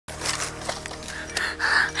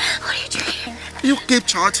You keep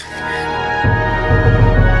charge.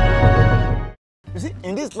 You see,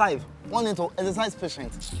 in this life, one need to exercise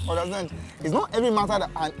patience. Understand? It's not every matter that,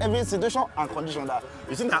 and every situation and condition that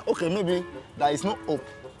you think that okay, maybe there is no hope.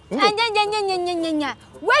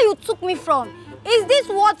 Where you took me from? Is this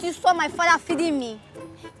what you saw my father feeding me?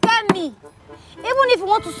 Tell me. Even if you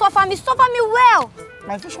want to suffer me well.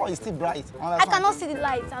 My future is still bright. I cannot see the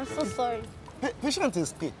light. I'm so sorry. Patience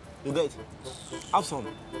is key. You get it? Have some.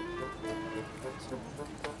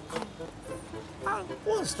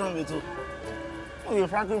 What's wrong with you? Oh, you're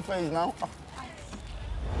fracking face now.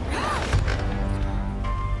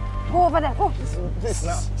 Go over there. Go. This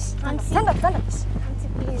now. Auntie. Stand up. Auntie,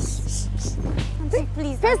 please. Auntie,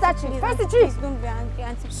 please. Face that tree. Face the tree. Please don't be angry.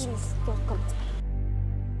 Auntie, please. Don't come.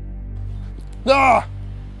 Yeah.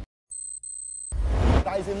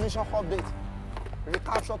 There is a mission update.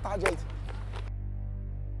 Recapture target.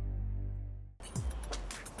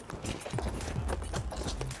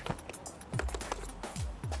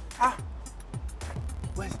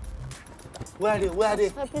 Where are they?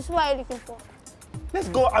 Please, what are you looking for? Let's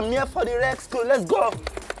go. I'm here for the rescue. Let's go.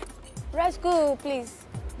 Rescue, please.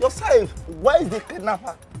 You're safe. Where is the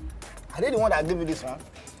kidnapper? Are they the one that gave you this one?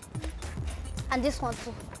 And this one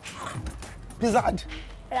too. Blizzard.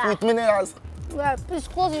 Yeah. With minerals. Well, please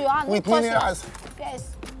close your hand. With minerals.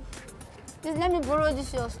 Yes. Please let me borrow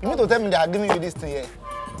this your stuff. You need to tell me they are giving you this thing here.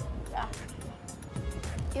 Yeah.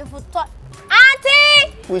 If you thought...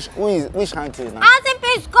 Auntie! Which auntie now? Auntie,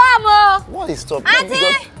 please come! Oh. What is stop? Auntie!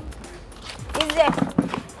 Is there?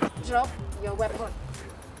 Drop your weapon.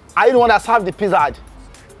 Are you the one that served the pizza?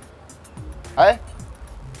 Eh?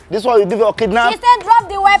 This one you give your kidnap? She said drop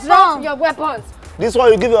the weapon. Drop your weapons. This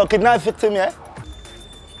one you give your kidnap victim, yeah?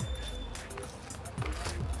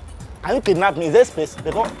 Are you kidnapped me? Is there space?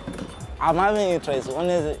 Because I'm having interest. One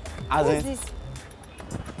is as Who's in... this?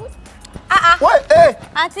 What? Hey!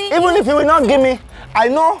 Auntie, Even if you will not give me, I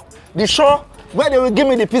know the show where they will give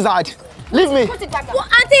me the pizza. Leave me. Put it back down. well,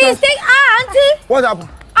 Auntie, take... Auntie! What happened?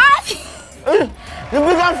 Auntie! The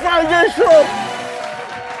Bigger Friday Show!